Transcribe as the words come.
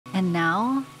And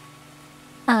now,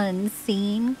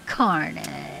 unseen carnage.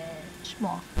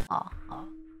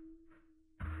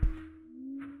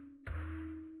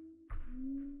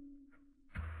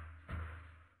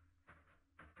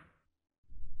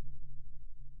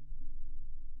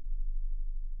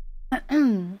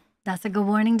 That's a good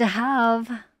warning to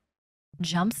have.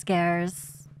 Jump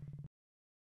scares.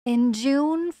 In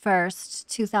June 1st,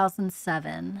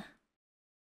 2007,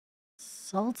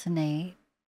 Sultanate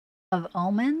of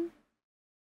Oman?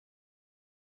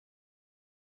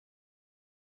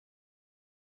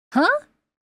 Huh?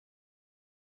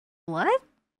 What?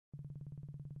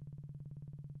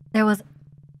 There was...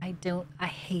 I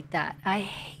hate that. I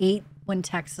hate when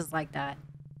text is like that.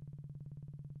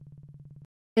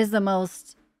 Is the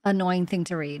most annoying thing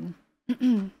to read.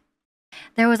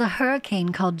 There was a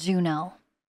hurricane called Juno.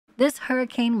 This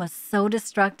hurricane was so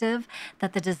destructive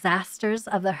that the disasters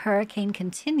of the hurricane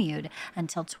continued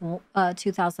until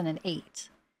 2008.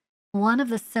 One of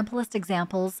the simplest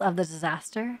examples of the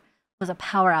disaster was a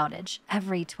power outage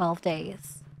every 12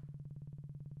 days.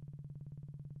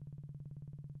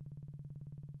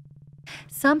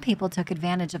 Some people took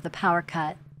advantage of the power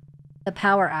cut, the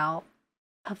power out,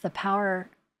 of the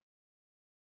power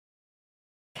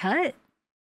cut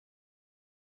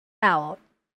out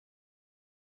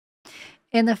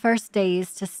in the first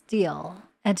days to steal,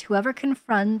 and whoever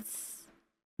confronts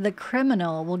the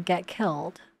criminal will get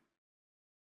killed.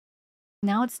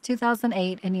 Now it's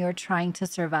 2008 and you're trying to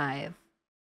survive.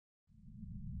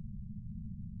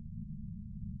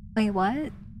 Wait,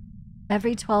 what?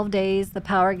 Every 12 days the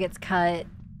power gets cut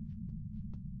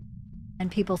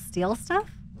and people steal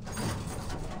stuff?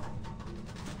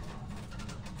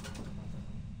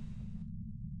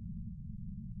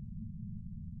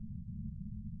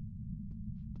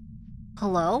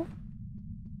 Hello?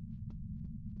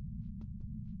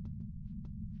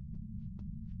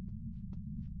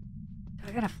 Do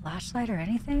I got a flashlight or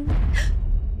anything?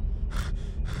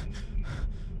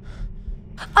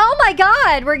 Oh my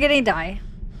god! We're gonna die.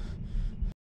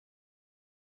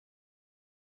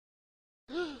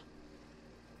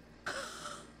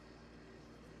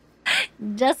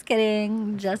 Just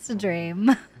kidding. Just a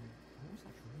dream.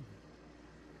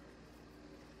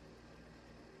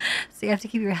 So you have to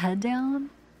keep your head down?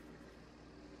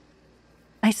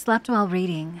 I slept while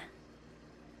reading.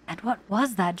 And what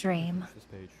was that dream? This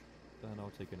page, then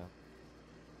I'll take a nap.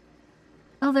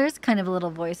 Oh, there's kind of a little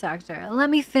voice actor.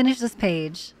 Let me finish this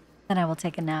page, then I will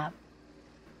take a nap.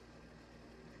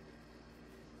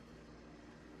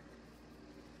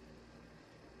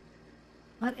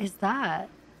 What is that?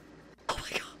 Oh my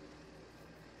god.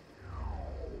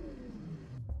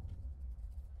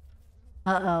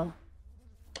 Uh-oh.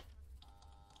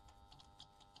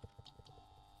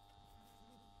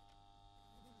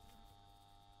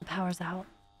 The power's out.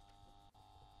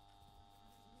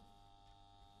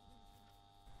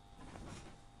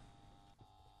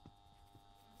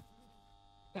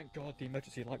 Thank God the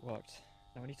emergency light worked.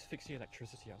 Now I need to fix the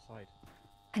electricity outside.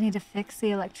 I need to fix the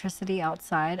electricity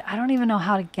outside. I don't even know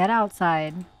how to get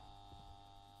outside.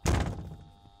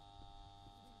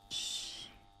 Shh.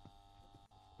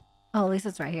 Oh, at least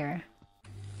it's right here.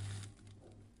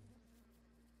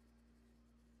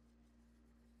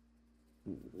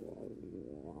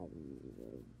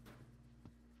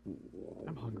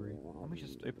 I'm hungry. Let me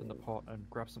just open the pot and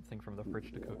grab something from the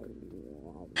fridge to cook.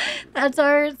 That's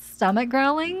our stomach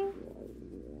growling?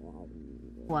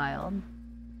 Wild.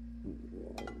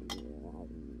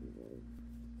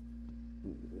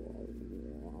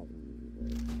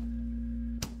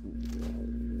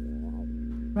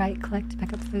 Right click to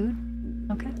pick up food.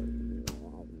 Okay.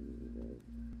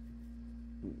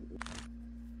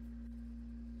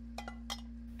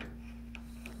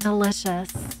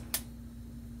 Delicious.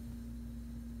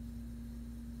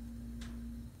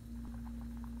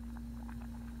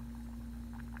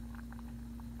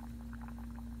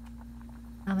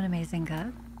 I'm an amazing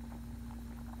cook.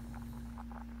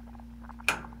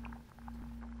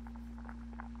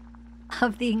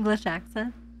 Of the English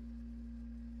accent.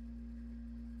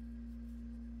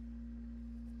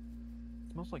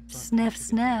 It smells like burnt Sniff, plastic.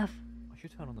 sniff. I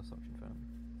should turn on the suction fan.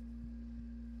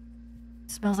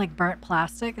 It smells like burnt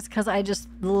plastic. It's because I just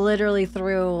literally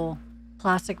threw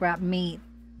plastic wrapped meat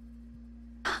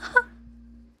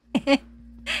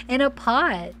in a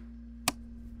pot.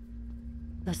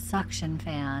 The suction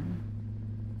fan.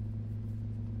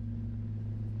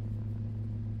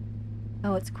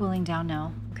 Oh, it's cooling down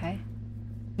now. Okay.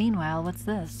 Meanwhile, what's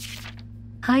this?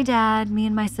 Hi, Dad. Me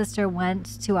and my sister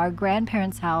went to our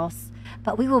grandparents' house,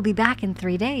 but we will be back in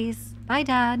 3 days. Bye,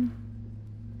 Dad.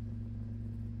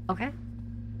 Okay.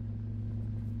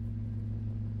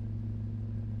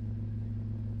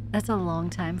 That's a long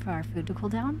time for our food to cool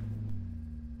down.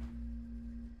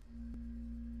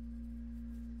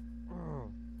 Oh,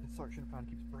 the suction fan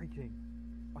keeps breaking.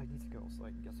 I need to go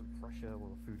outside and get some fresh air while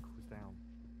the food cools down.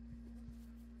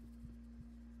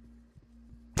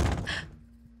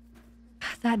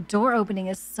 That door opening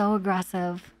is so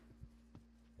aggressive.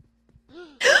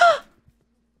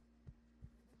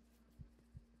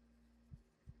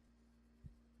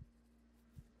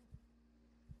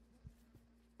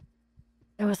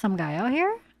 There was some guy out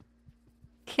here?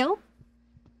 Killed?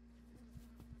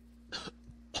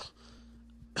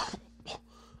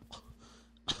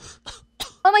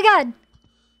 Oh my god!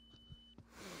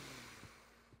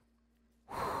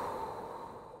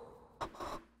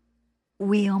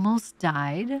 We almost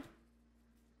died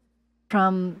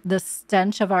from the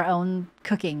stench of our own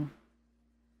cooking.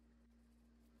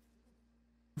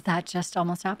 That just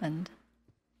almost happened.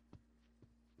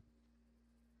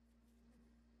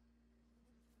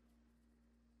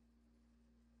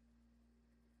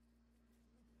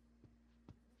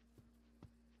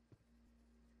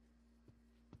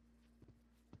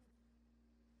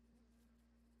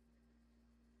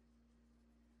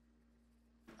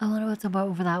 I wonder what's about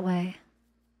over that way.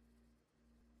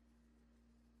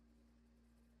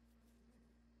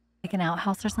 Like an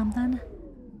outhouse or something?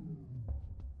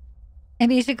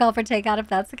 Maybe you should call for takeout if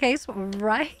that's the case,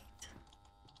 right?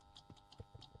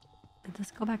 Did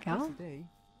this go back out?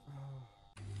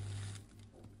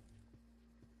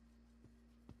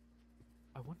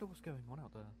 I wonder what's going on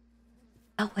out there.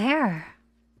 Out where?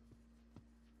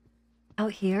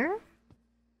 Out here?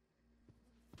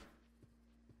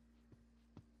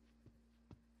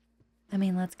 I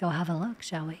mean, let's go have a look,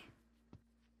 shall we?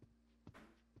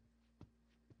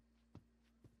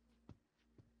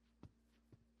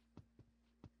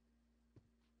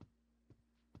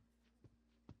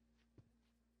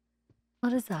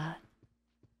 What is that?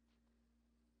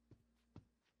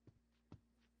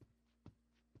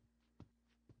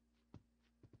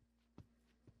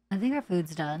 I think our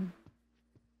food's done.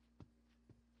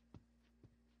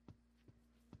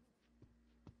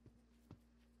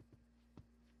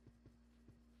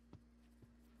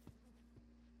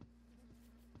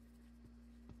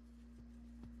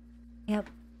 Yep.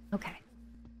 Okay.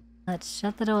 Let's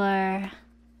shut the door.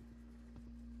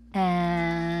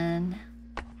 And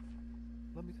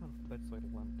Let me turn off the bedside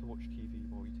lamp to watch TV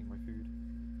while eating my food.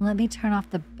 let me turn off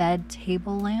the bed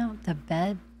table lamp, the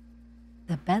bed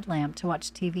lamp to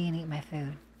watch TV and eat my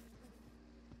food.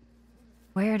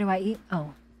 Where do I eat?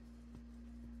 Oh.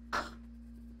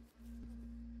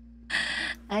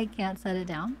 I can't set it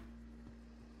down.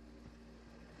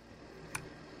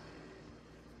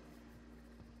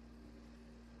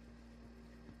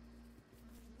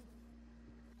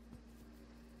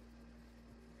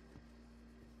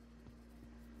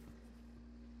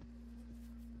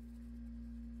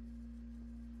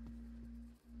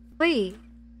 Wait.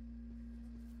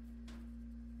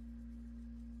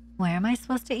 Where am I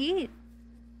supposed to eat?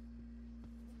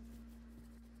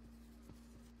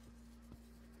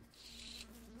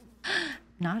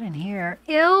 Not in here.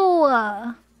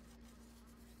 Ew!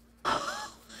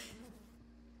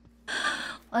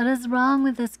 What is wrong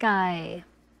with this guy?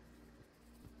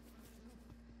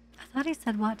 I thought he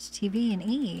said watch TV and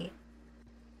eat.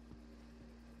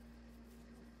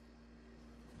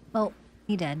 Well,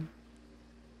 he did.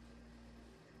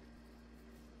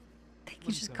 Think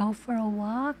you just go for a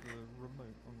walk? The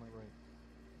remote on my right.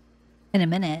 In a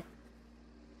minute.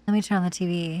 Let me turn on the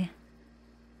TV.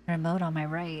 Remote on my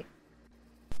right.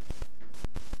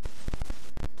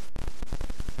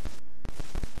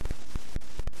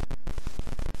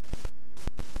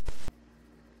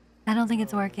 I don't think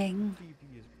it's working.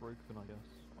 TV is broken, I guess.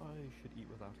 I should eat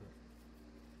without it.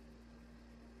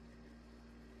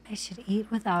 I should eat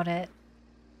without it.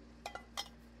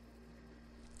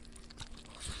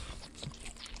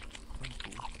 Sounds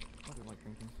cool. I don't like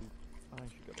drinking soup. I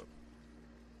should get up.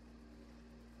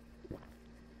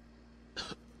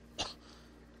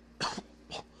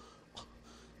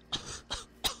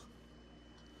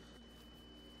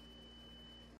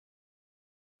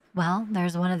 Well,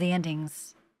 there's one of the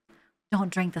endings. Don't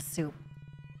drink the soup.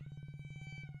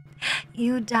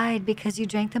 You died because you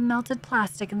drank the melted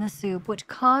plastic in the soup, which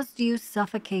caused you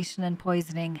suffocation and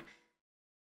poisoning.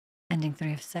 Ending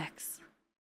 3 of 6.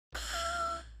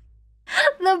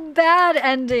 The bad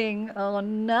ending. Oh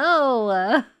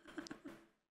no.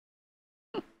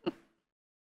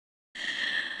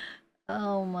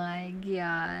 Oh my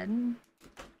god.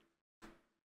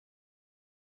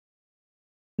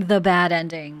 The bad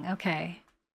ending. Okay.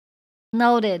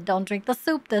 Noted. Don't drink the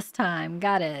soup this time.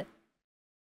 Got it.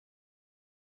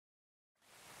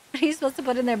 What are you supposed to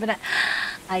put in there? But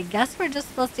I guess we're just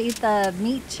supposed to eat the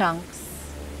meat chunks.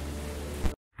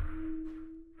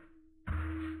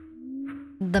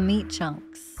 The meat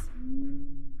chunks.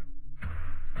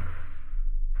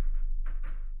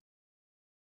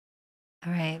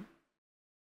 All right.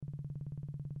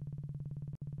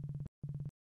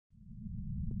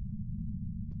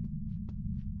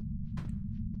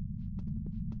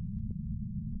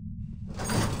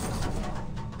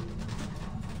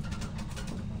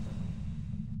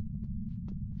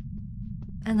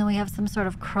 And then we have some sort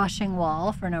of crushing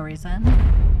wall for no reason.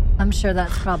 I'm sure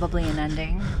that's probably an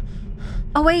ending.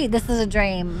 Oh wait, this is a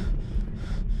dream.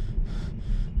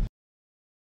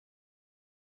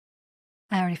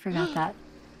 I already forgot that.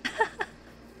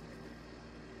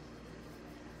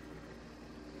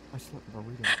 I slept while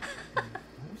reading. What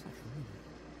was that dream?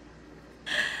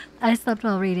 I slept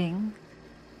while reading.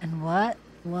 And what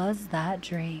was that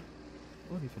dream?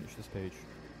 Let me finish this page,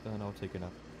 then I'll take a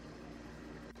nap.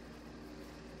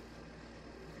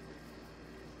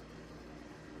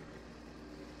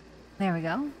 There we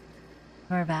go.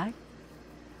 We're back.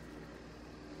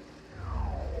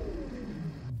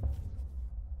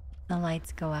 The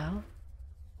lights go out.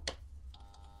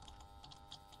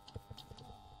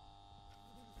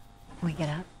 We get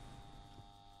up.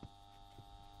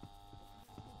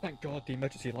 Thank God the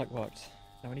emergency light worked.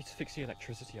 Now I need to fix the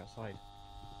electricity outside.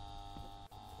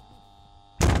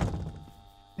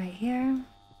 Right here.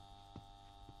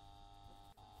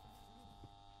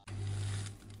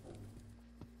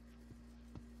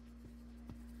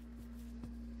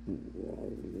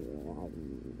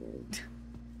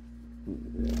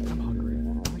 I'm hungry.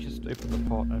 Let me just open the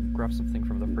pot and grab something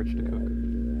from the fridge to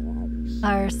cook.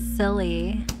 Our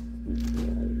silly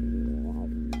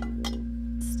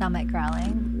stomach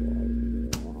growling.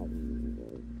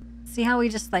 See how we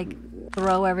just like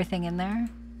throw everything in there?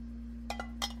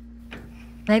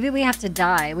 Maybe we have to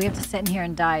die. We have to sit in here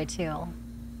and die too.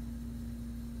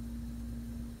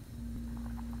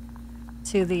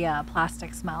 To the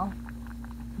plastic smell.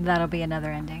 That'll be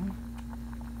another ending.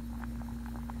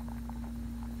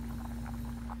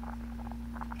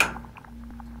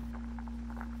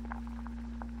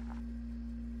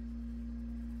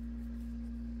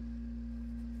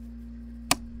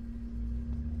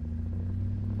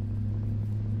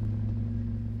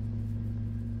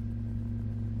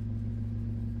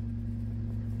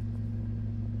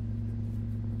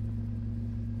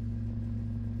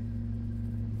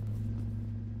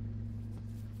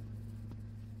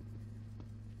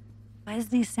 Why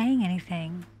isn't he saying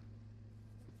anything?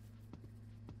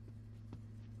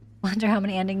 Wonder how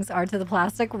many endings are to the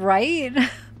plastic, right?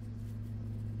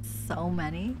 So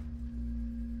many.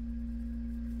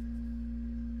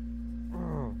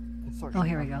 Oh,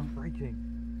 here we go.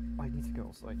 Breaking. I need to go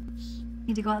outside.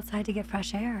 Need to go outside to get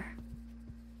fresh air.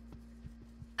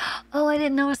 Oh, I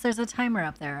didn't notice there's a timer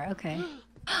up there. Okay.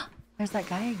 There's that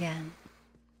guy again.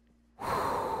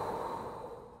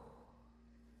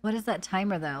 What is that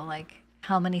timer though? Like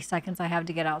how many seconds I have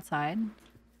to get outside?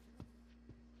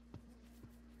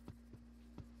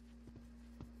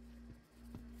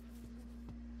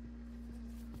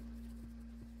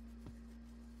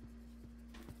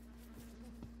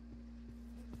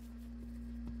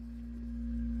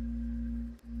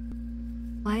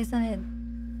 Why isn't it?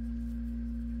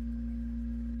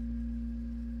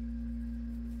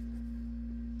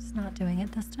 It's not doing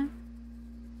it this time?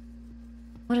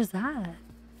 What is that?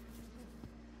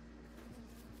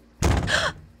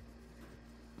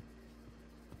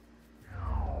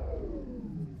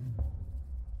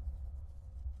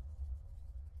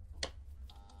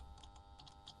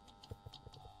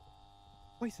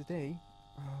 Twice a day?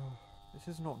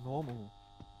 This is not normal.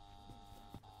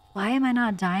 Why am I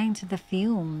not dying to the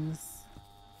fumes?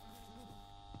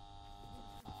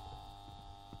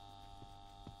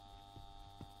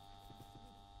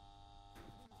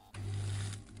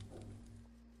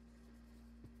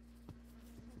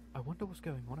 I wonder what's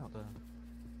going on out there.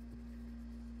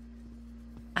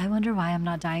 I wonder why I'm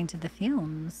not dying to the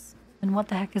fumes. And what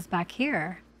the heck is back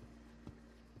here?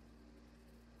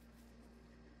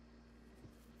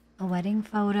 A wedding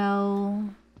photo.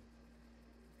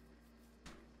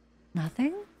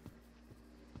 Nothing?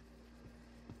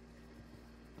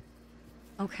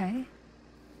 Okay.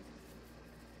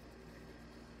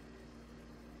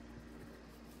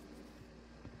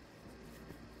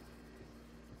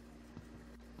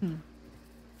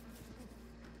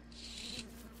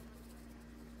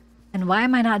 And why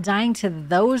am I not dying to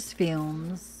those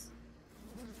fumes?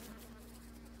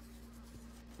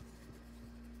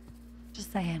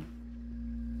 Just saying.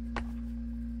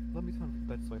 Let me turn off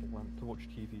the bedside lamp to watch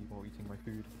TV while eating my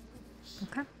food.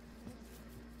 Okay.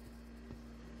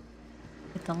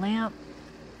 With the lamp.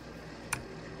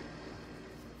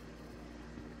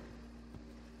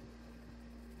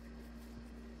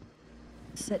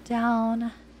 Sit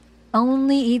down.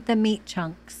 Only eat the meat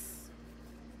chunks.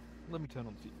 Let me turn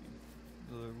on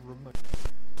the remote.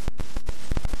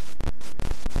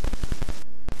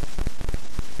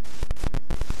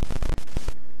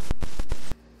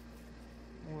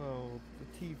 Well, the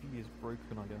TV is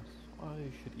broken, I guess.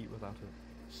 I should eat without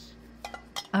it.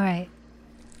 Alright.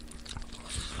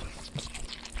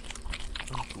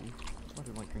 Oh, cool. I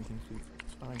don't like drinking soup.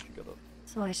 I should get up.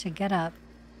 So I should get up.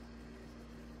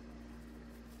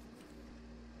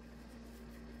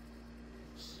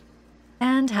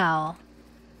 And how?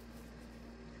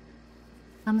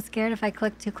 I'm scared if I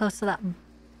click too close to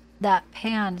that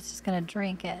pan, it's just gonna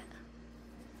drink it.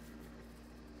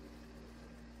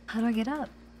 How do I get up?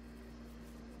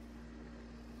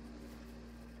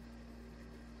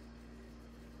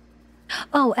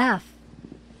 Oh, F.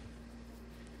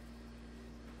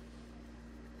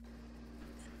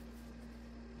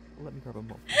 Let me grab a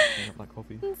mop and clean up that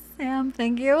coffee. Sam,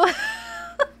 thank you.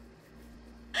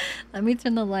 Let me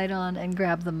turn the light on and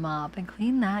grab the mop and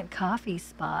clean that coffee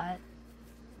spot.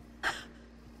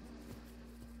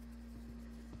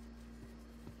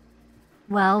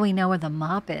 Well, we know where the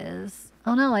mop is.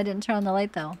 Oh no, I didn't turn on the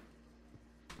light though.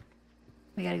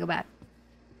 We gotta go back.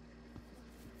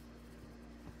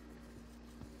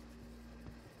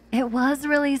 It was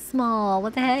really small.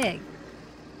 What the heck?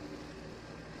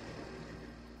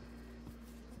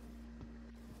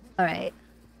 All right.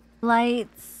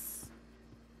 Lights.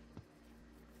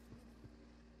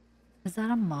 Is that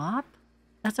a mop?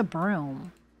 That's a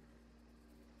broom.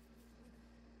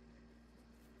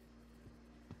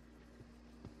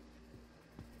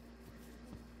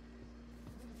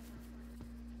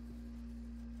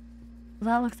 Well,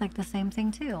 that looks like the same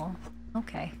thing too.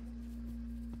 Okay.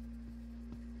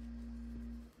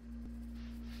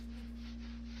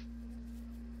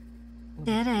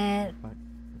 Did it. I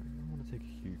want to take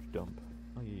a huge dump.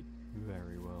 I eat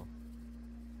very well.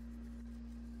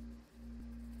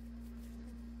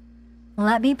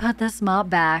 Let me put this mop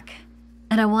back.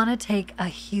 And I want to take a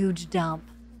huge dump.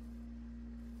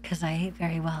 Because I ate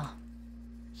very well.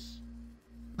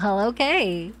 Well,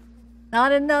 okay.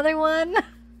 Not another one.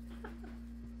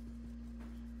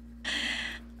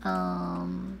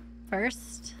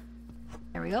 First.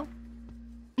 There we go.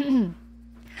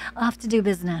 Off to do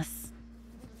business.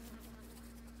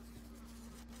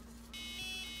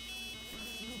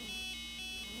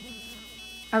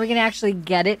 Are we going to actually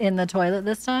get it in the toilet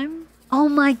this time? Oh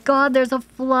my god, there's a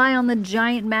fly on the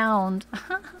giant mound.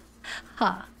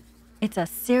 Ha. It's a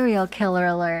serial killer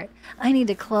alert. I need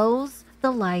to close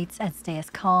the lights and stay as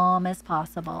calm as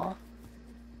possible.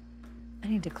 I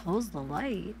need to close the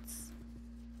lights.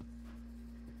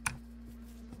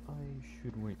 I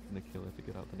should wait for the killer to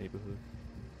get out the neighborhood.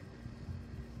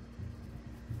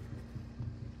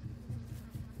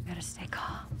 Gotta stay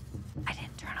calm. I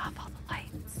didn't turn off all the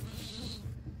lights.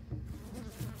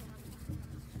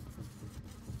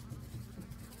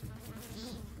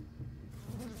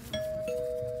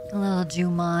 A little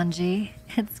Jumanji.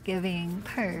 It's giving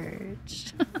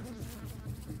Purge.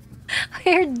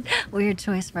 Weird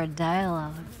choice for a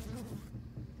dialogue.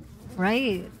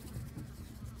 Right.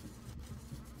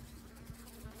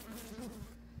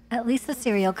 At least the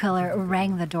serial killer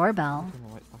rang the doorbell. Turn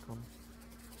the lights back on.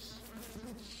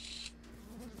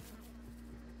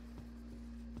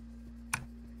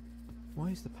 Why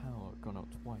has the power gone out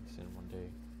twice in one day?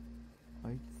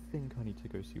 I think I need to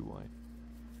go see why.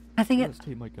 I think Let's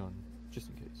take my gun, just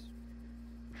in case.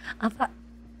 I thought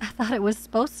it was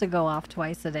supposed to go off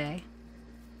twice a day.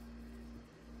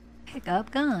 Pick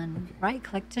up gun. Okay. Right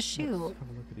click to shoot. Let's have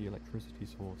a look at the electricity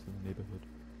source in the neighborhood.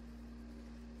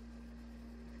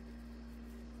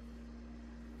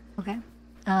 Okay.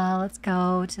 Let's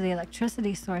go to the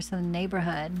electricity source in the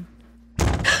neighborhood.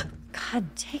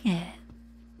 God dang it.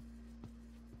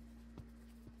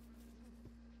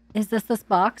 Is this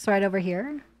box right over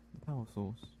here? Power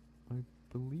source. I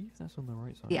believe that's on the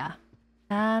right side. Yeah.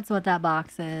 That's what that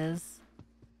box is.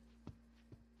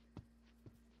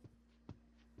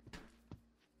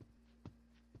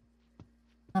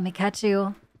 Let me catch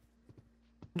you.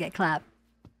 Get clapped.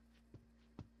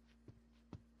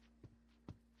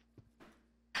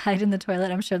 Hide in the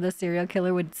toilet. I'm sure the serial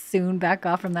killer would soon back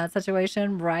off from that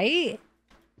situation, right?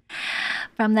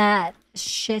 From that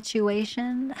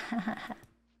situation.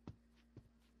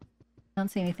 Don't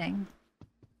see anything.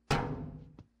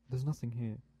 There's nothing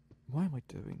here. Why am I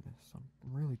doing this? I'm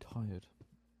really tired.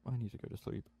 I need to go to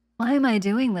sleep. Why am I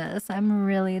doing this? I'm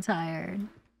really tired.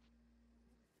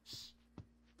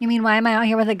 You mean why am I out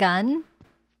here with a gun?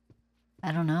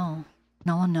 I don't know.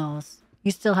 No one knows.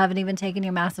 You still haven't even taken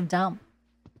your massive dump.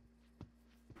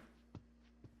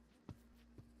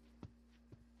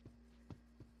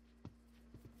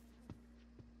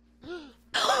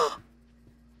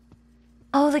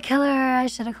 Oh, the killer! I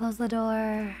should have closed the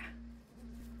door.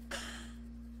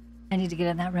 I need to get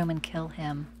in that room and kill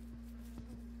him.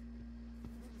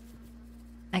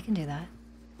 I can do that.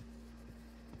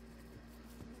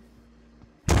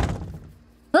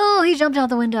 Oh, he jumped out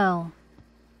the window.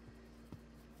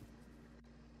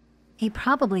 He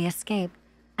probably escaped.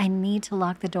 I need to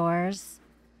lock the doors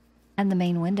and the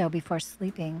main window before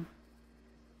sleeping.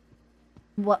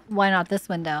 What? Why not this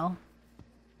window?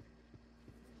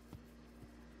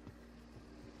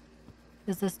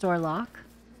 Does this door lock?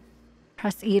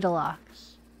 Press E to lock.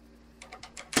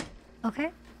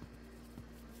 Okay.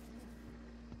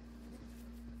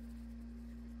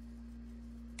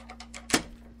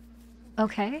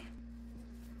 Okay.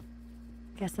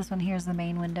 Guess this one here is the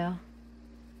main window.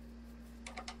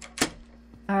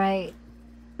 All right.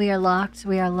 We are locked.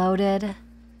 We are loaded. I'm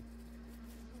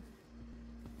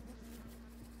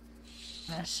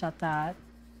gonna shut that.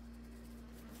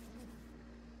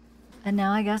 And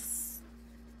now I guess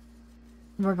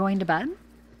we're going to bed?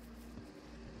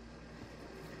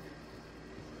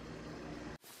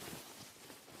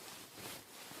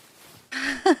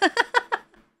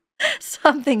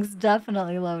 Something's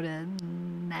definitely loaded.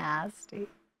 Nasty.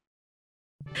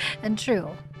 And true.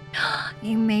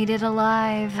 You made it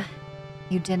alive.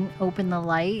 You didn't open the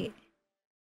light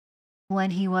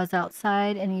when he was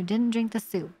outside, and you didn't drink the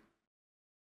soup.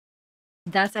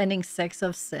 That's ending 6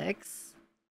 of 6.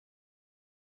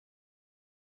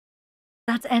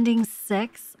 That's ending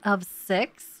 6 of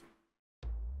 6.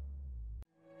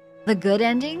 The good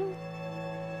ending?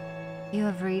 You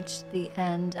have reached the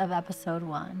end of episode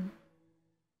 1.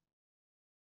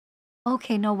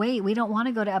 Okay, no, wait. We don't want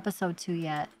to go to episode 2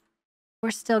 yet.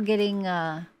 We're still getting,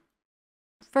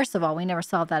 first of all, we never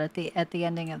solved that at the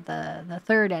ending of the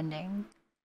third ending.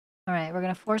 All right, we're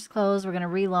going to force close. We're going to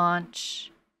relaunch.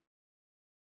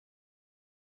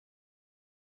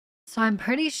 So I'm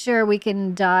pretty sure we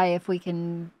can die if we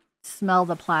can smell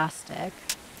the plastic.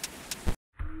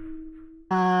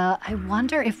 I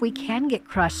wonder if we can get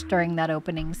crushed during that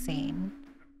opening scene.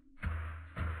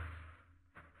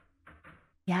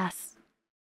 Yes.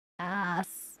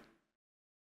 Yes.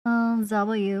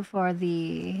 W for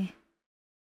the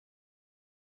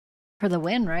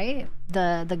win, right?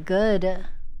 The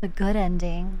good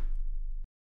ending.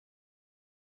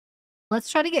 Let's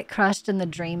try to get crushed in the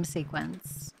dream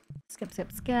sequence. Skip,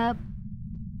 skip, skip.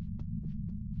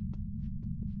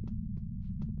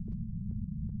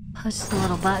 Push the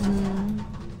little button.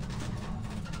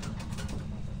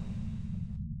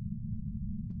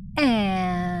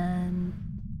 And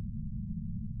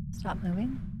stop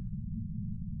moving.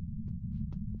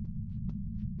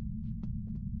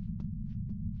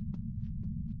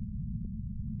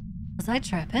 Was I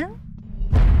tripping?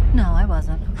 No, I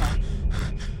wasn't. Okay.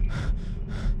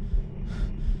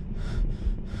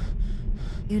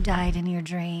 You died in your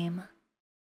dream.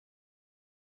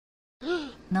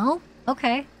 No?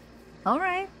 Okay. All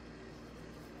right.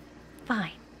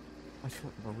 Fine. I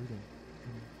slept while reading.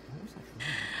 What was that for?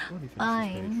 I've already finished this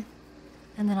Fine. page.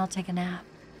 And then I'll take a nap.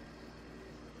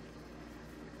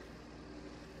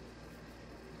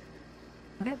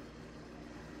 Okay.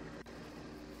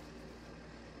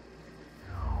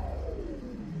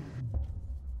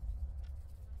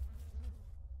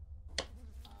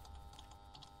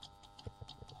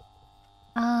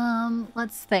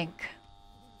 Let's think.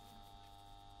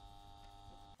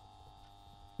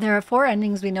 There are 4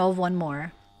 endings. We know of one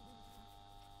more.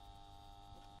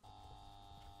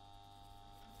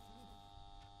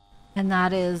 And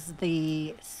that is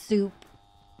the soup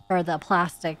or the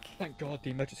plastic Thank God the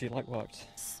emergency light worked.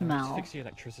 smell. Fix the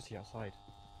electricity outside.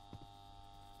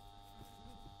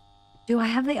 Do I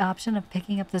have the option of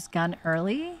picking up this gun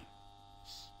early?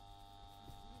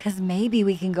 Because maybe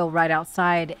we can go right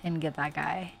outside and get that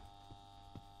guy.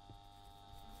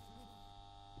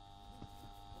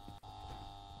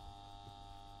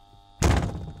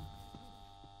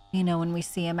 You know, when we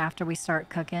see him after we start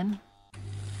cooking.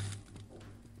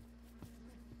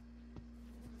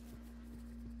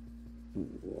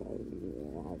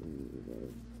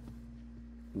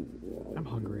 I'm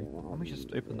hungry. Let me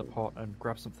just open the pot and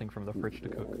grab something from the fridge to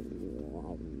cook.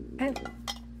 Okay.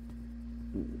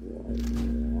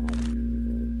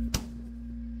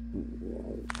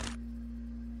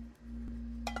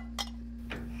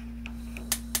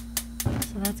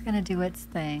 So that's gonna do its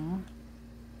thing.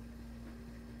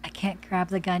 I can't grab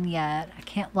the gun yet. I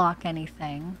can't lock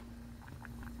anything.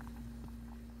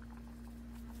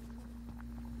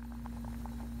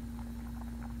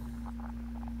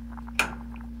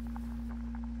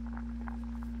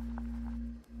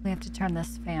 have to turn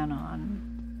this fan on.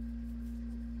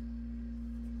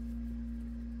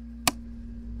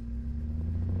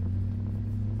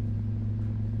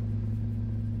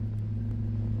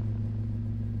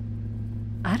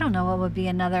 I don't know what would be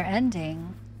another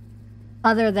ending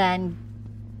other than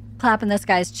clapping this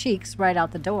guy's cheeks right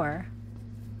out the door.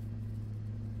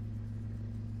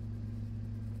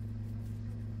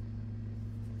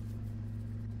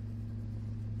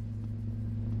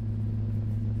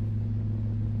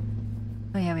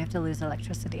 Oh yeah, we have to lose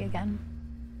electricity again.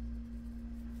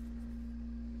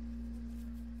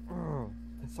 Oh,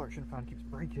 the suction fan keeps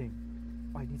breaking.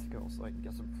 I need to go outside and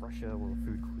get some fresh air while the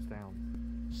food cools down.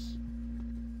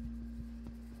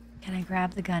 Can I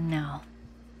grab the gun now?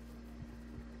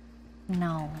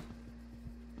 No.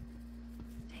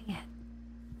 Dang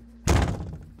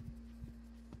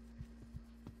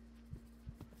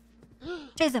it.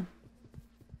 Chase him.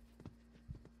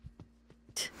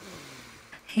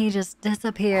 He just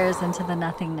disappears into the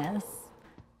nothingness.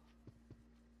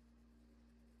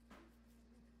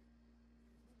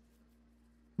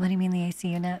 What do you mean the AC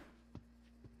unit?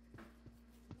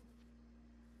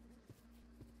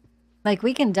 Like,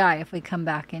 we can die if we come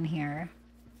back in here.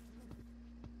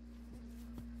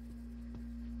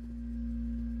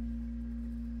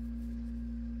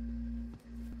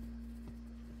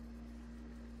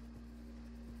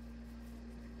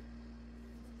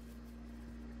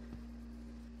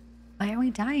 Why are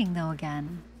we dying, though,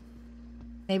 again?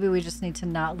 Maybe we just need to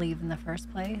not leave in the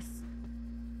first place.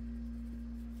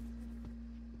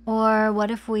 Or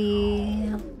what if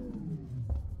we...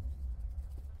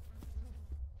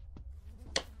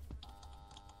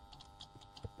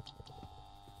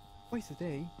 Twice a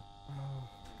day?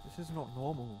 This is not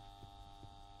normal.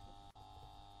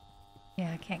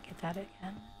 Yeah, I can't get that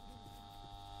again.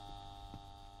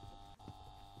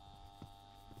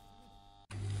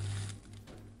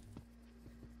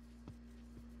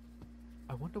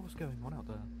 I wonder what's going on out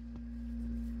there.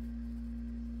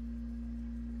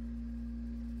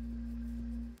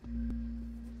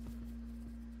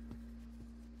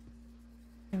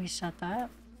 Can we shut that?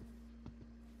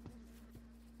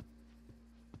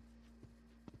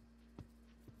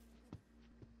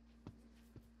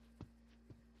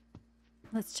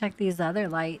 Let's check these other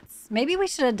lights. Maybe we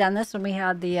should have done this when we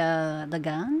had the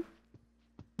gun?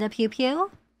 The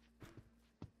pew-pew?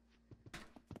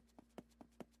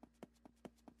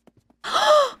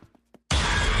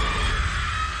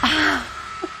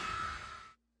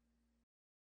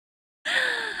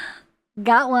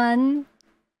 Got one.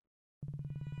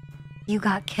 You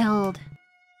got killed.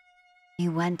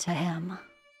 You went to him.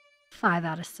 5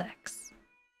 out of 6.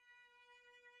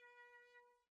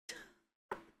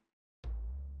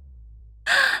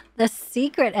 The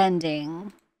secret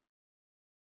ending.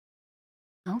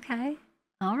 Okay.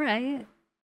 All right.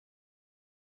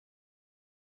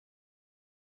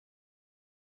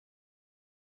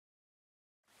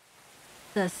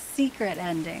 The secret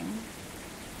ending.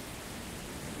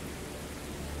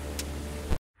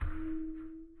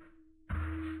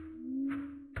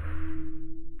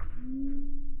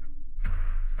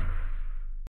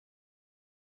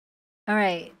 All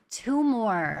right, 2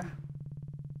 more.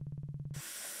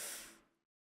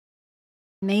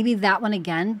 Maybe that one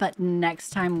again, but next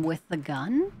time with the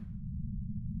gun?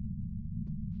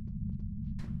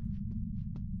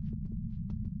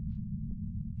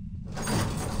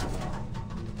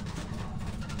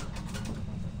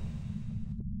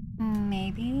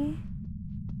 Maybe?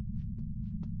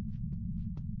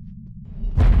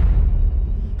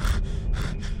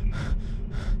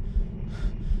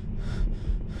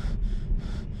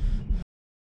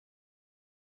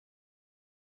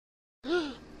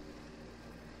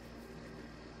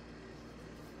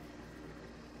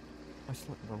 I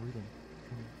slept while reading.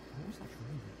 What was that for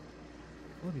me?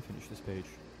 Let me finish this page.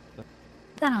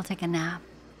 Then I'll take a nap.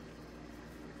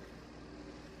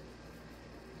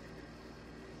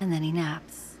 And then he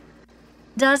naps.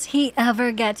 Does he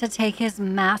ever get to take his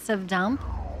massive dump?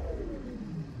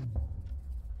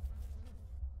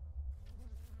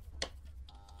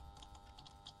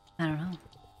 I don't know.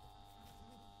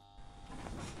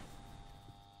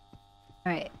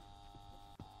 All right.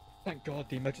 Thank God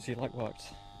the emergency light worked.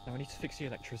 Now I need to fix the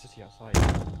electricity outside.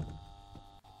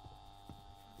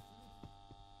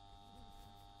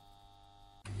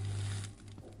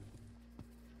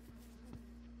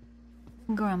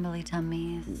 Grumbly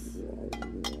tummies.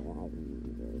 I'm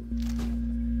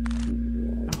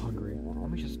hungry.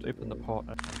 Let me just open the pot.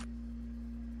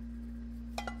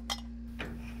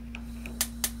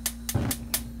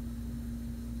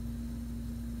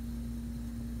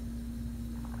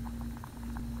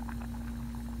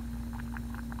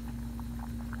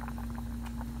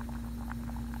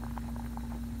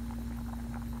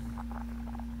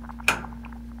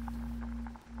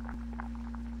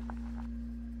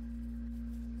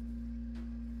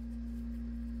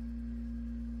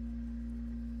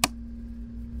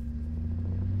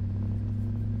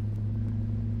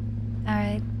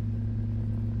 Alright.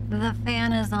 The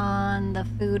fan is on, the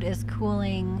food is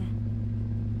cooling.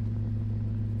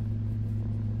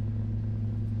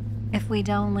 If we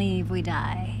don't leave, we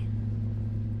die.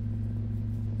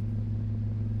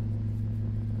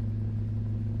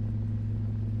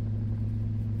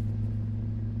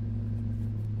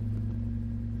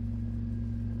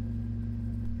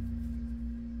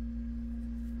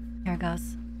 Here it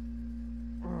goes.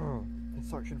 Oh, the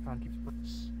suction fan keeps.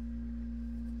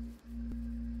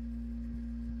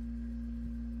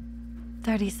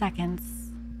 30 seconds.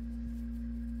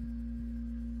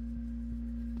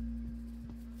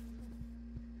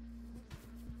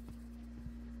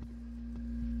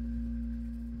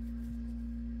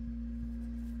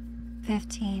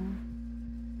 $15.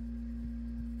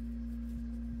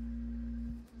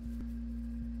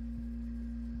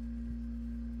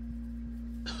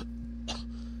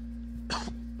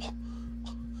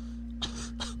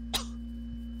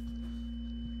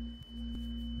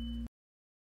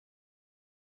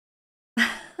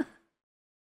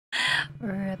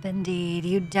 Rip indeed.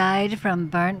 You died from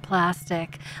burnt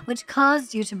plastic, which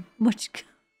caused you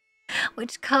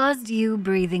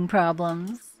breathing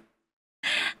problems.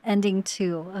 Ending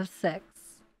 2 of 6.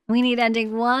 We need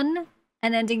ending 1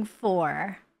 and ending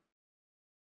 4.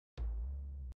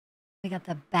 We got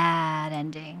the bad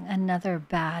ending. Another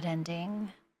bad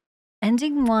ending.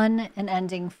 Ending 1 and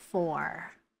ending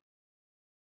 4.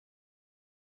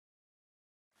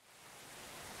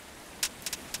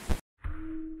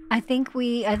 I think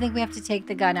we have to take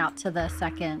the gun out to the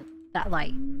second, that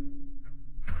light.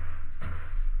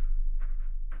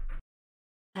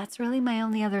 That's really my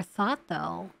only other thought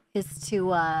though, is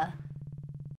to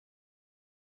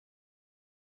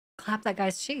clap that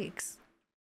guy's cheeks.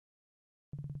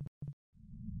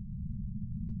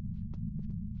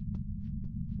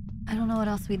 I don't know what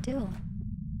else we do.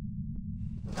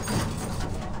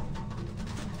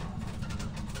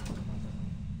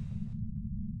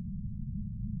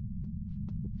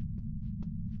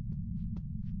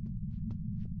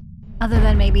 Other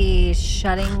than maybe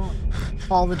shutting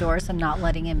all the doors and not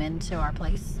letting him into our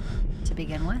place to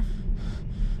begin with.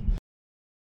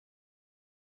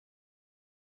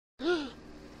 I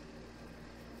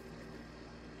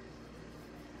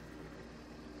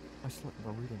slept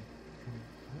while reading.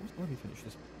 Let me finish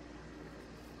this.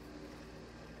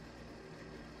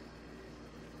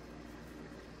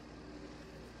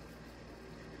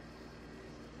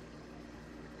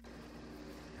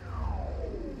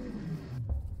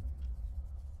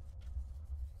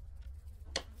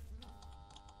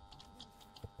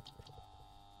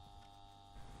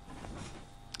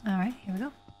 All right, here we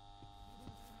go.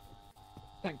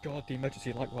 Thank God the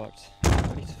emergency light worked.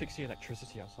 I need to fix the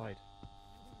electricity outside.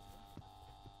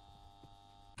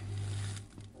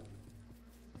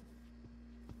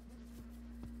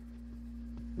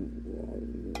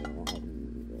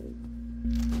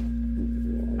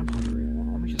 I'm hungry.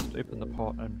 Let me just open the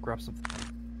pot and grab something.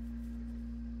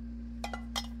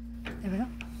 There we go.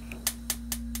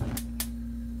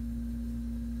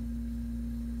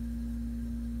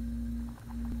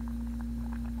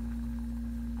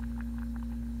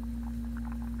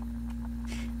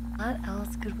 What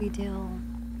else could we do?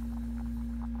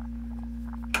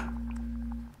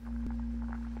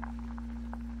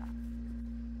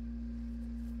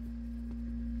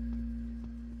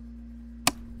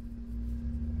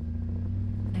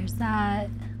 There's that.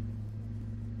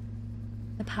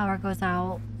 The power goes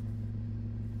out.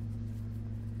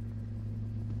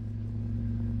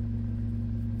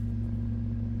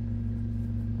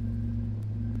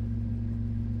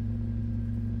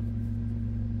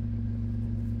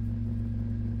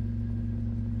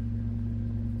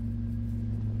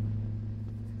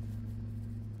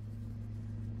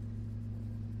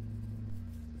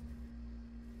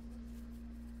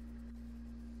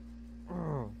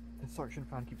 Suction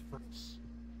fan keeps.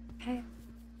 Okay.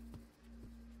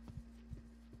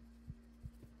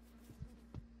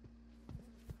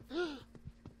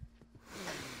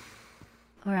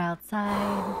 We're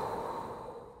outside.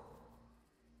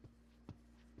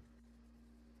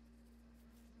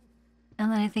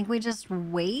 And then I think we just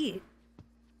wait.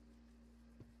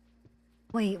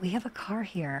 Wait, we have a car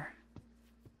here.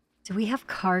 Do we have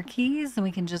car keys and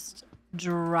we can just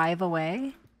drive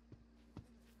away?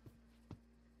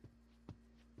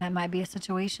 That might be a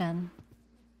situation.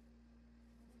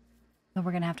 But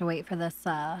we're gonna have to wait for this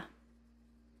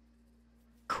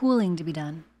cooling to be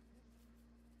done.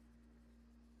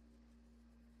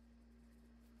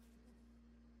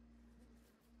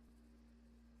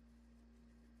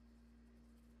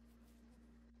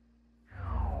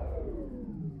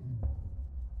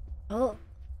 Oh.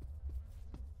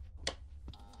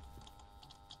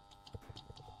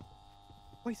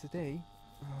 Twice a day?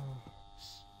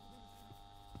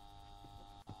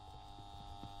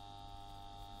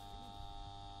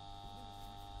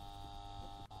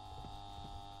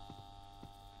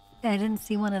 I didn't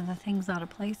see one of the things out of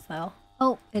place though.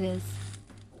 Oh, it is.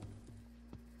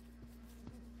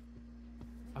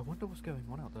 I wonder what's going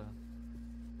on out there.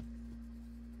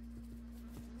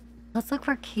 Let's look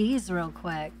for keys real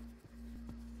quick.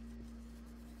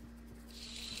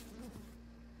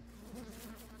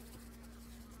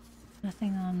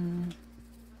 Nothing on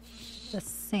the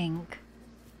sink.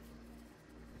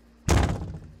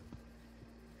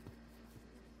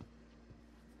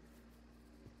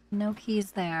 No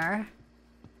keys there.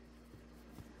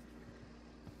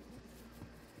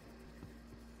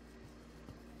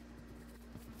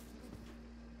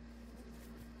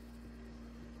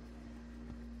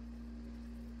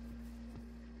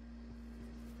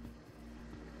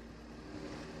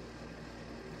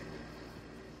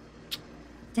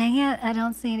 Dang it, I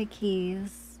don't see any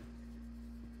keys.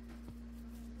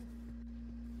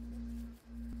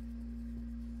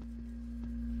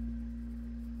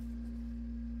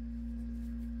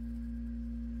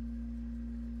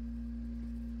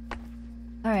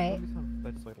 All right. Let me have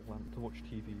a bedside lamp to watch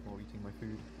TV while eating my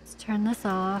food. Let's turn this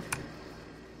off.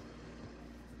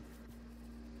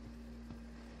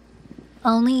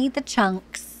 Only eat the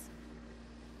chunks.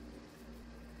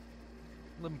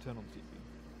 Let me turn on the TV.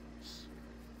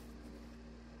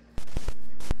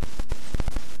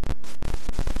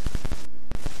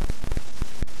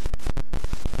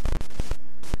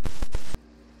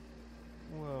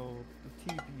 Well,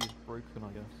 the TV is broken,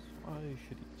 I guess. I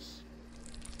should eat.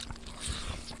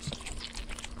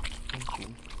 Thank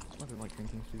you. I don't like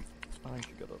drinking soup. I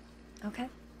should get up. Okay.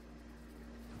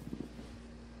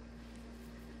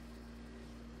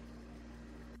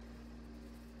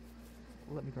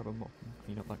 Let me grab a mop and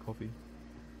clean up that coffee.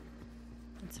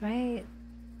 That's right.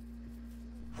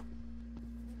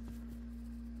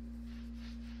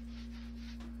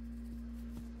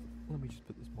 Let me just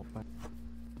put this mop back.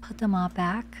 Put the mop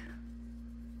back.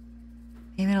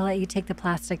 Maybe it'll let you take the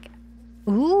plastic,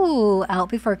 ooh, out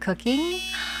before cooking.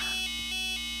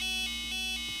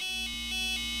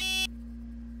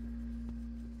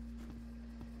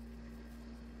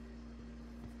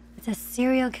 It's a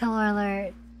serial killer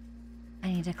alert. I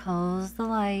need to close the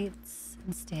lights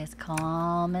and stay as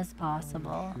calm as possible.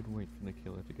 I should wait for the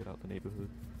killer to get out the neighborhood.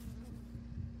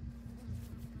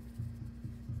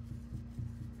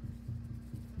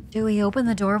 Do we open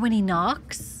the door when he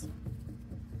knocks?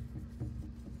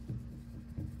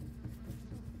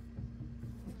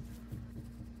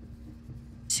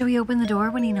 Should we open the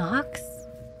door when he knocks?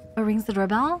 Or rings the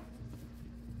doorbell?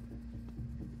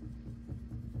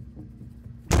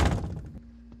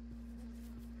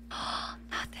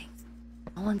 Nothing.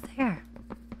 No one's there.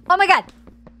 Oh my god!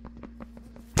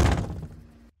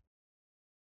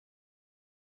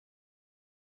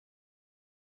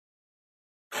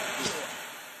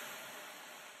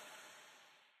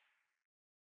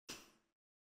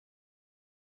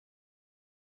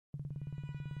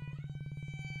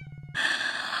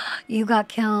 You got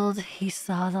killed. He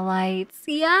saw the lights.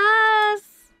 Yes!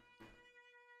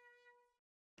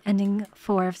 Ending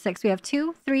 4 of 6. We have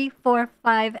 2, 3, 4,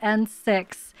 5, and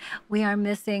 6. We are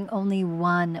missing only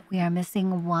one. We are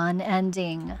missing one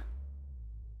ending.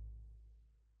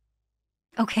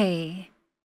 Okay.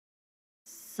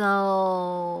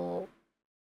 So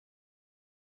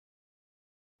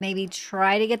maybe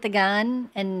try to get the gun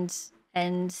and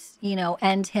you know,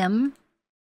 end him.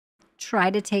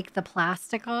 Try to take the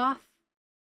plastic off.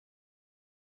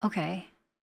 Okay.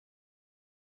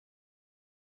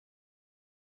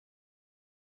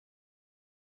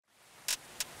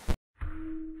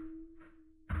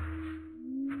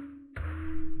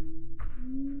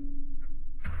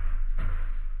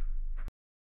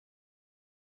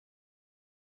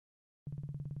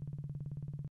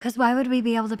 Because why would we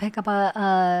be able to pick up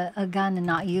a gun and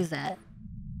not use it?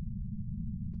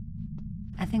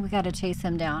 I think we got to chase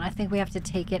him down. I think we have to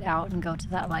take it out and go to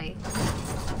that light.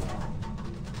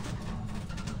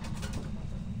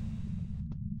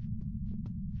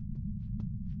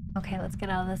 Okay, let's get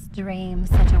out of this dream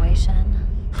situation.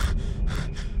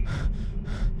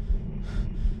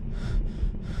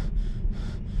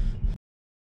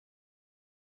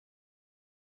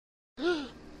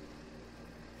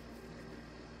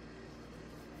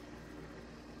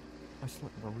 I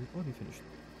slept well, we've already finished.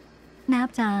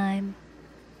 Nap time.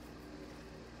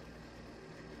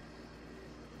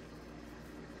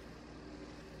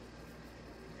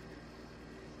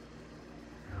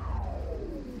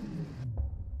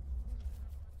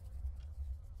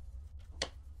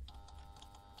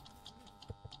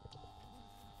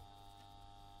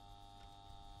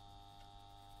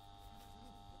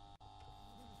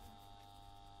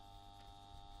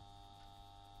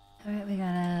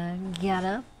 get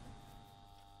up.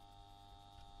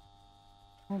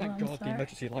 Hold Thank on, God the sorry.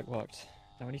 emergency light worked.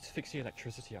 Now I need to fix the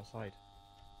electricity outside.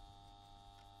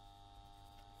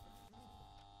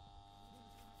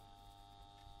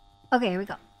 Okay, here we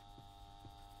go.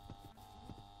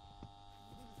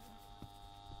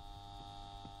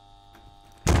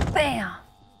 Bam!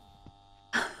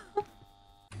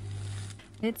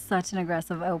 It's such an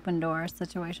aggressive open door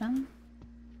situation.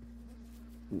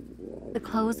 The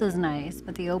close is nice,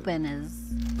 but the open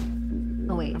is...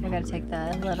 Oh wait, I gotta take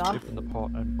the lid off. Open the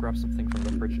pot and grab something from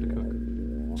the fridge to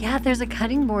cook. Yeah, there's a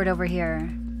cutting board over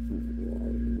here.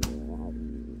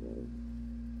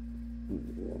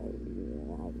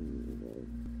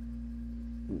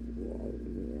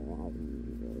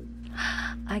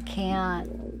 I can't.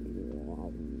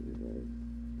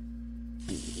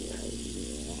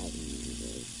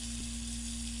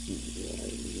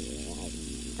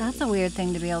 That's a weird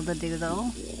thing to be able to do,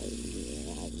 though.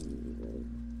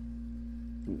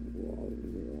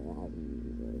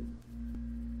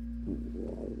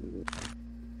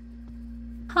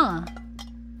 Huh.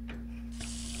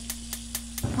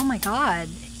 Oh my god.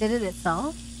 It did it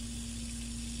itself?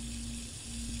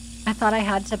 I thought I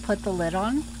had to put the lid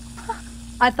on.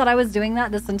 I thought I was doing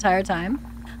that this entire time.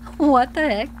 What the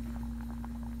heck?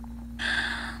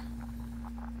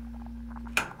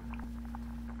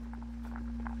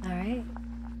 Alright.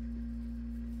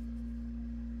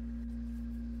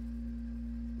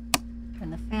 Turn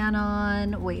the fan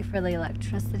on. Wait for the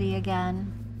electricity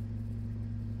again.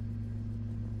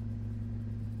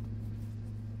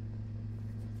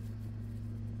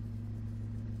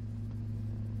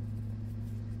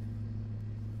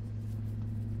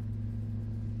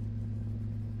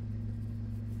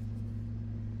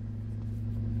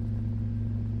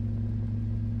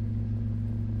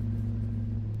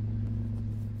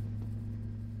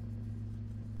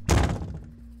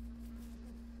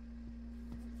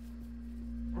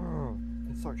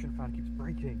 Suction fan keeps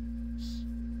breaking.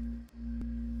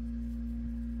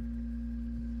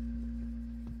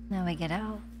 Now we get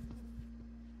out.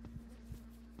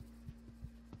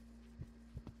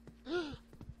 The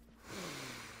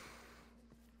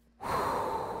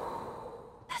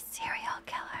serial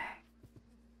killer.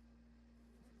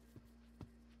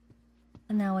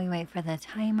 And now we wait for the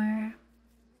timer.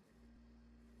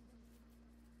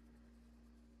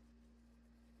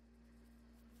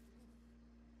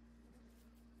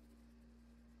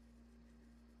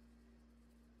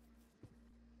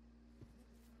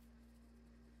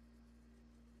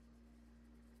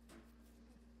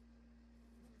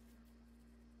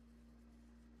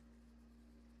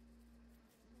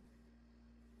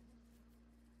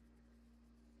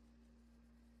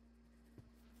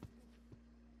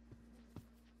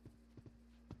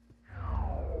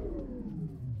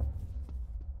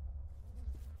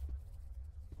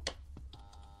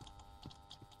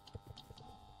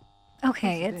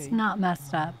 Okay, it's not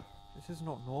messed up. This is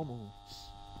not normal.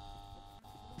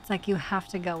 It's like you have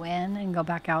to go in and go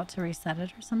back out to reset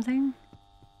it or something.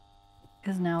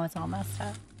 Because now it's all messed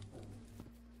up.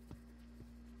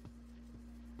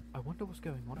 I wonder what's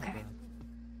going on out there.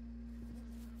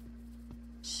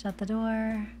 Shut the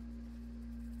door.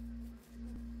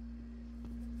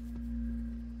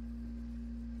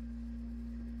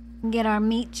 Get our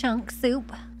meat chunk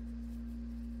soup.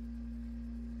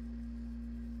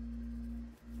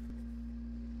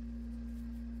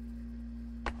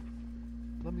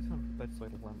 Let me turn off the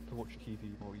bedside lamp to watch TV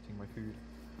while eating my food.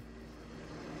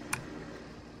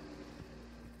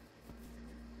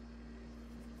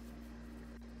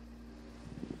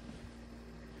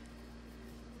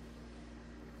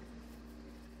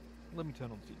 Let me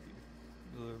turn on the TV.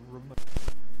 The remote.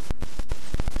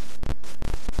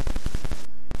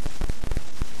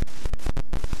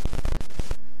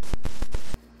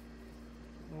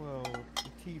 Well, the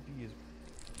TV is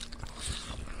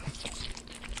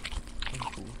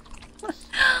painful.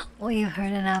 Well, you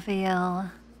heard enough of you.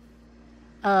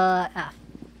 F.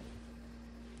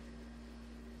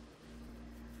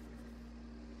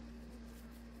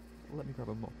 Let me grab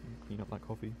a mop and clean up that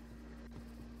coffee.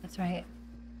 That's right.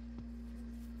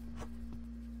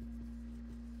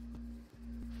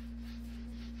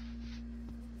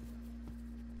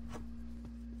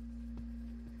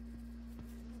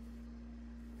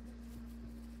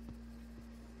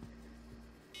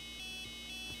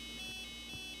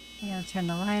 I gotta turn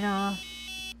the light off.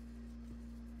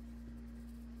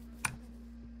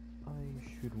 I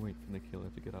should wait for the killer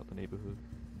to get out the neighborhood.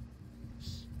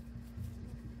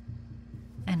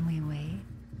 And we wait.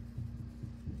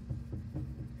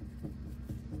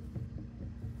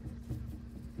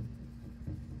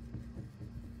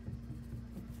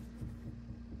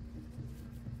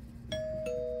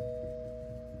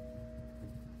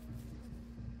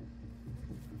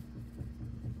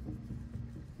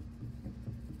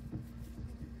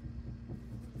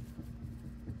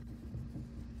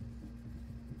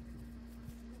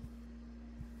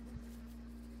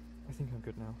 I think I'm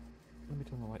good now. Let me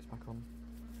turn the lights back on.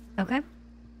 Okay.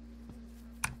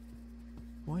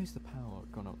 Why is the power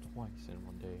gone out twice in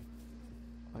one day?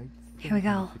 I think Here we I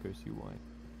go. need to go see why.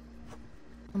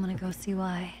 I'm gonna go see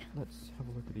why. Let's have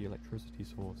a look at the electricity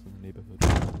source in the neighborhood.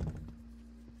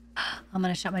 I'm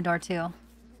gonna shut my door too.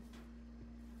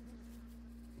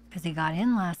 Because he got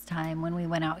in last time when we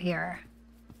went out here.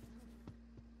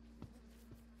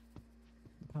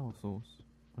 The power source.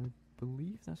 I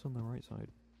believe that's on the right side.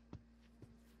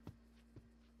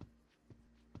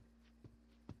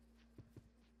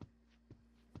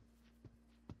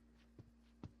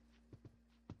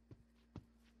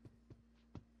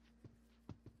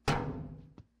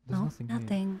 There's Oh, nothing here.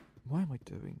 nothing. Why am I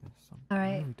doing this? I'm All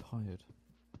right. really tired.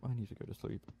 I need to go to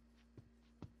sleep.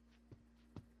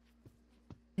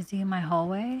 Is he in my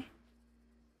hallway?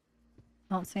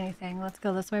 Don't see anything. Let's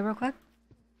go this way real quick.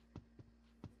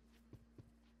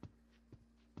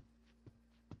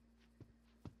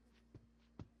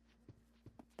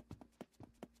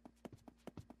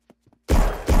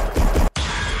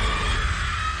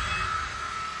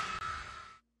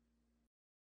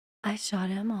 I shot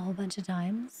him a whole bunch of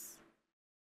times.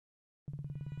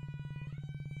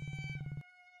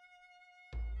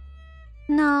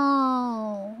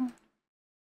 No.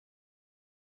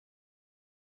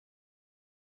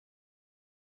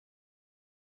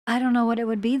 I don't know what it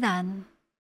would be then.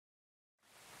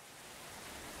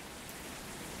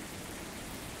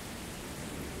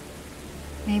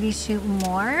 Maybe shoot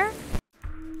more?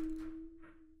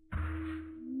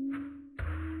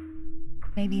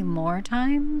 Maybe more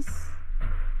times?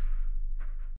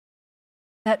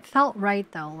 That felt right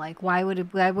though. Like why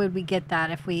would we get that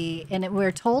if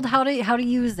we're told how to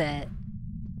use it?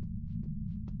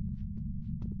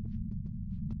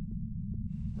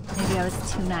 Maybe I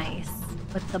was too nice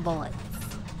with the bullets.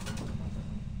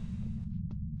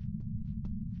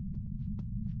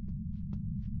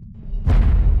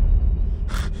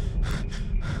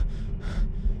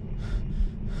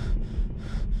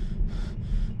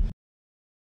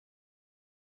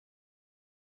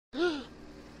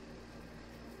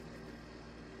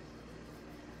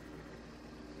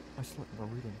 I slept while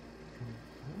reading.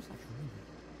 What was that dream?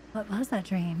 What was that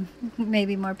dream?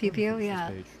 Maybe more pew pew? Finish this Yeah.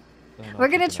 page, then I'll We're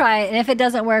gonna pick it up. try it, and if it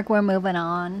doesn't work, we're moving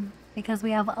on because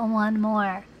we have one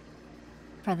more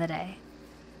for the day.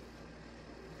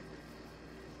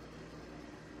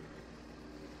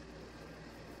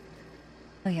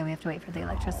 Oh yeah, we have to wait for the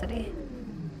electricity.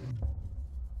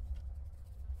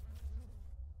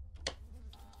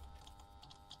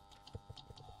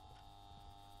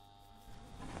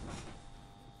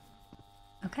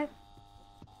 Okay.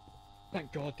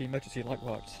 Thank God the emergency light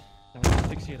worked. Now we can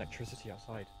fix the electricity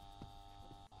outside.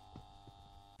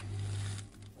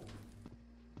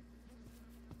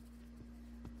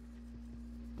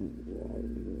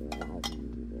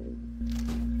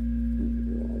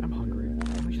 I'm hungry.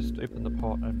 Can we just open the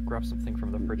pot and grab something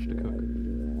from the fridge to cook?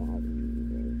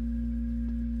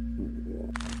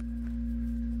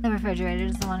 The refrigerator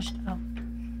doesn't want to. Oh.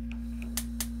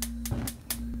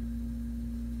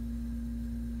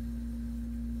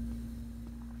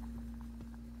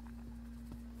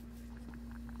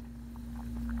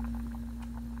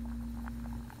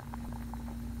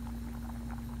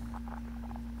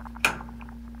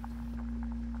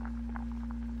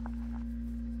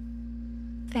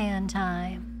 Fan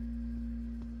time.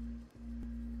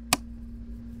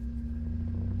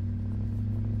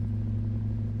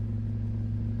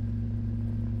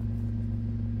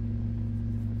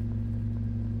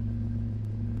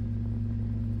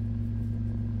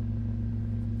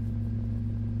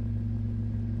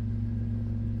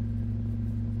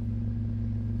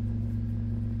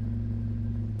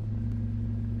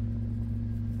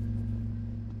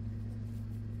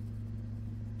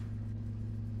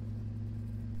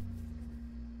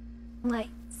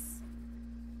 Lights.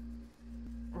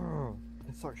 Oh,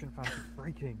 the suction fan is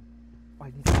breaking. I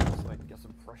need to go so I can get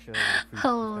some fresh air.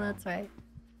 Oh, that's right.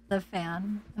 The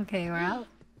fan. Okay, we're out.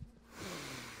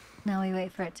 Now we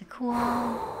wait for it to cool.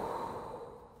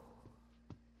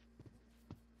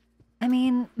 I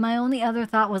mean, my only other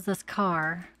thought was this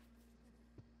car.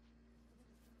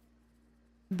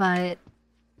 But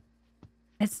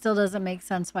it still doesn't make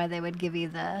sense why they would give you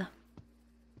the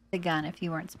gun if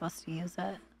you weren't supposed to use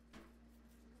it.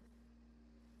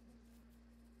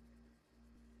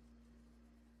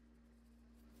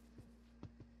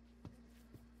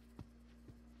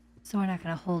 So we're not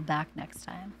going to hold back next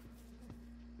time.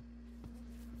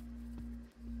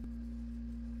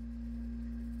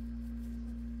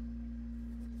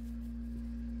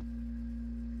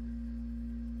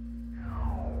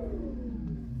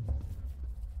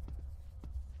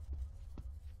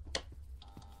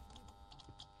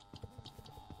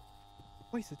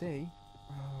 Twice a day?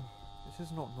 This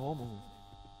is not normal.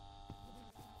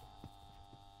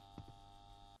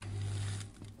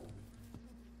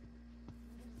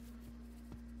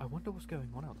 I wonder what's going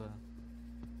on out there.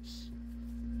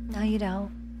 No, you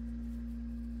don't.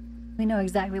 We know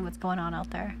exactly what's going on out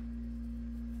there.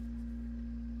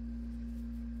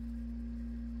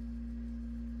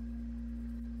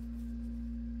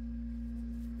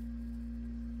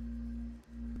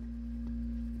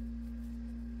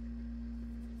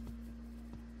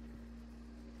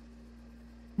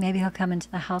 Maybe he'll come into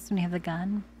the house when you have the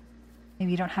gun.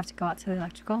 Maybe you don't have to go out to the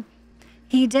electrical.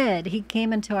 He did. He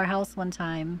came into our house one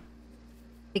time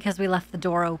because we left the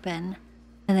door open,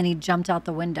 and then he jumped out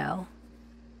the window.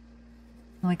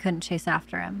 And we couldn't chase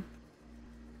after him.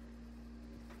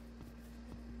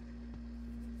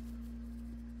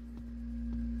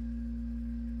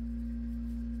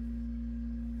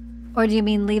 Or do you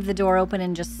mean leave the door open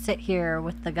and just sit here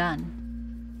with the gun?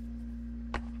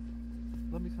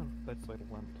 Let me turn off the bedside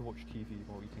lamp to watch TV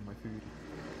while eating my food.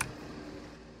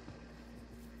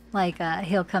 Like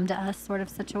he'll come to us sort of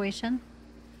situation?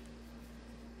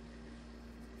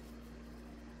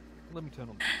 Let me turn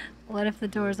on. What if the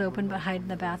door's open but hide in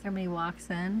the bathroom and he walks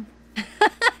in?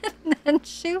 And then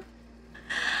shoot?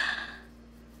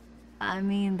 I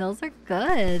mean, those are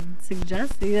good.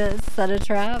 Suggest you set a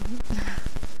trap.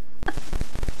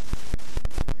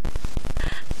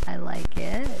 I like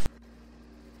it.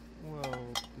 Well,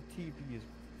 the TV is...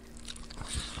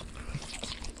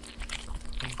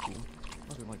 Thank you.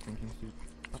 I don't like drinking soup.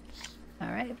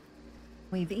 Alright.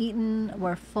 We've eaten.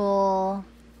 We're full.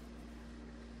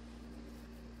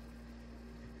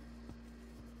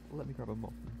 Let me grab a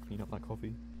mop and clean up that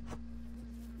coffee.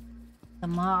 The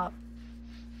mop.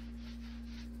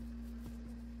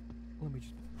 Let me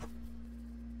just...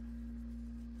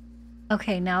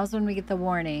 Okay, now's when we get the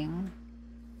warning.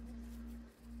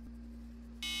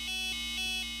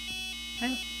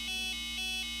 Okay.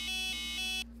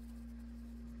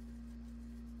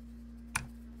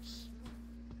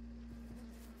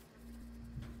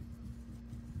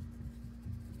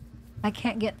 I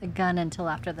can't get the gun until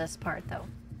after this part, though.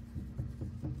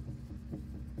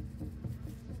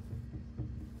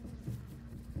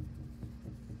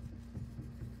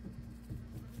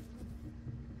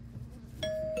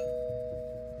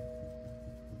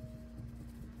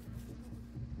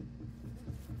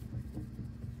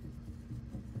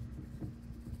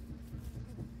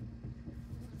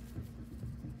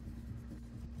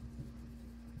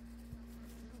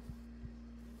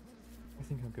 I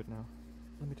think I'm good now.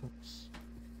 Let me turn...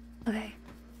 Okay.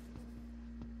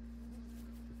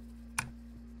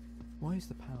 Why has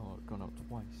the power gone up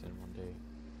twice in one day?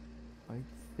 I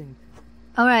think...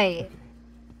 Alright. Okay.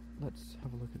 Let's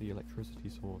have a look at the electricity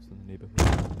source in the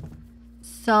neighborhood.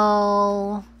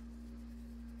 So...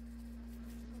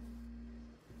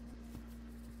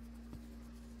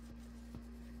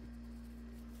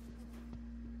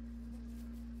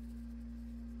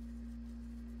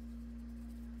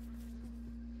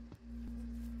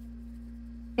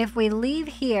 if we leave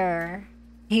here,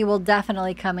 he will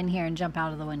definitely come in here and jump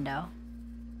out of the window.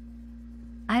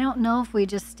 I don't know if we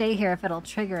just stay here if it'll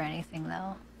trigger anything,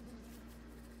 though.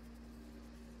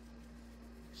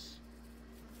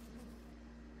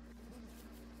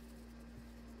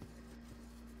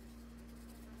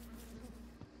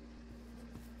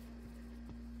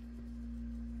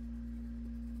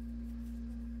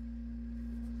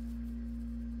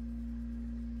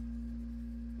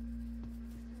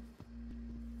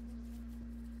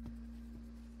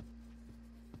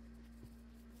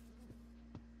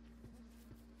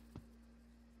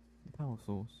 Power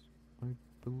source. I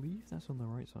believe that's on the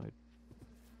right side.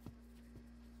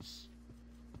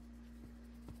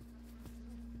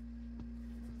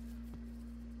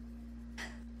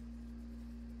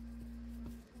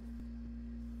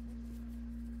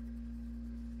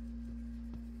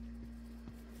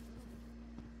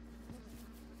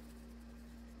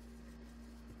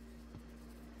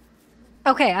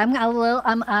 Okay,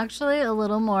 I'm actually a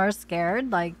little more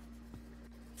scared, like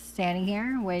standing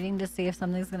here waiting to see if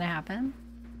something's gonna happen.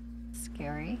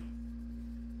 Scary.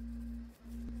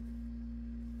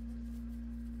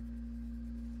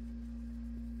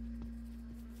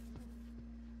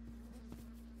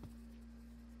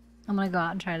 I'm gonna go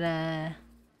out and try to...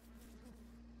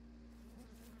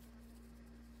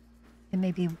 It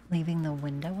may be leaving the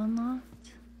window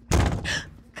unlocked.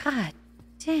 God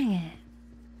dang it.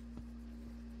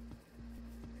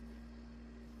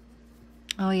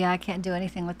 Oh yeah, I can't do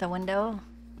anything with the window.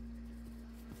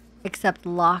 Except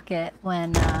lock it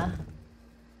when,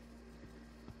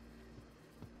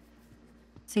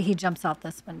 See, he jumps out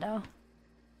this window.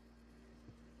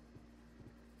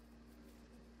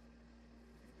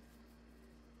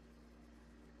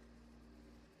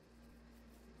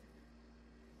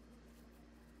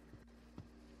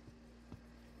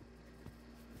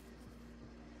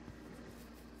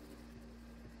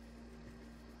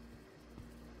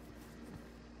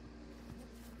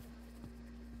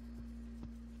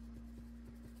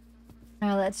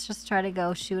 Now let's just try to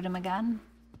go shoot him again.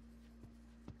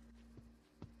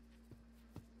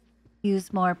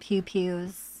 Use more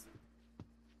pew-pews.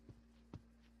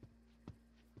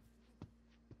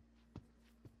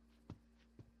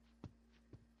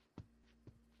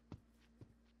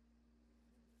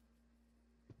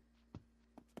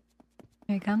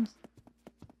 Here he comes.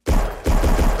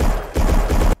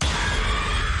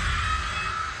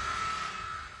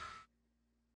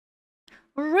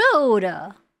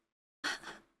 Rude!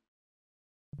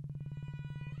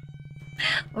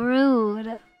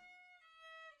 Rude.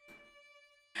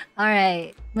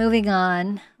 Alright, moving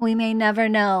on. We may never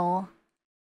know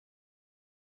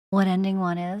what ending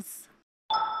one is.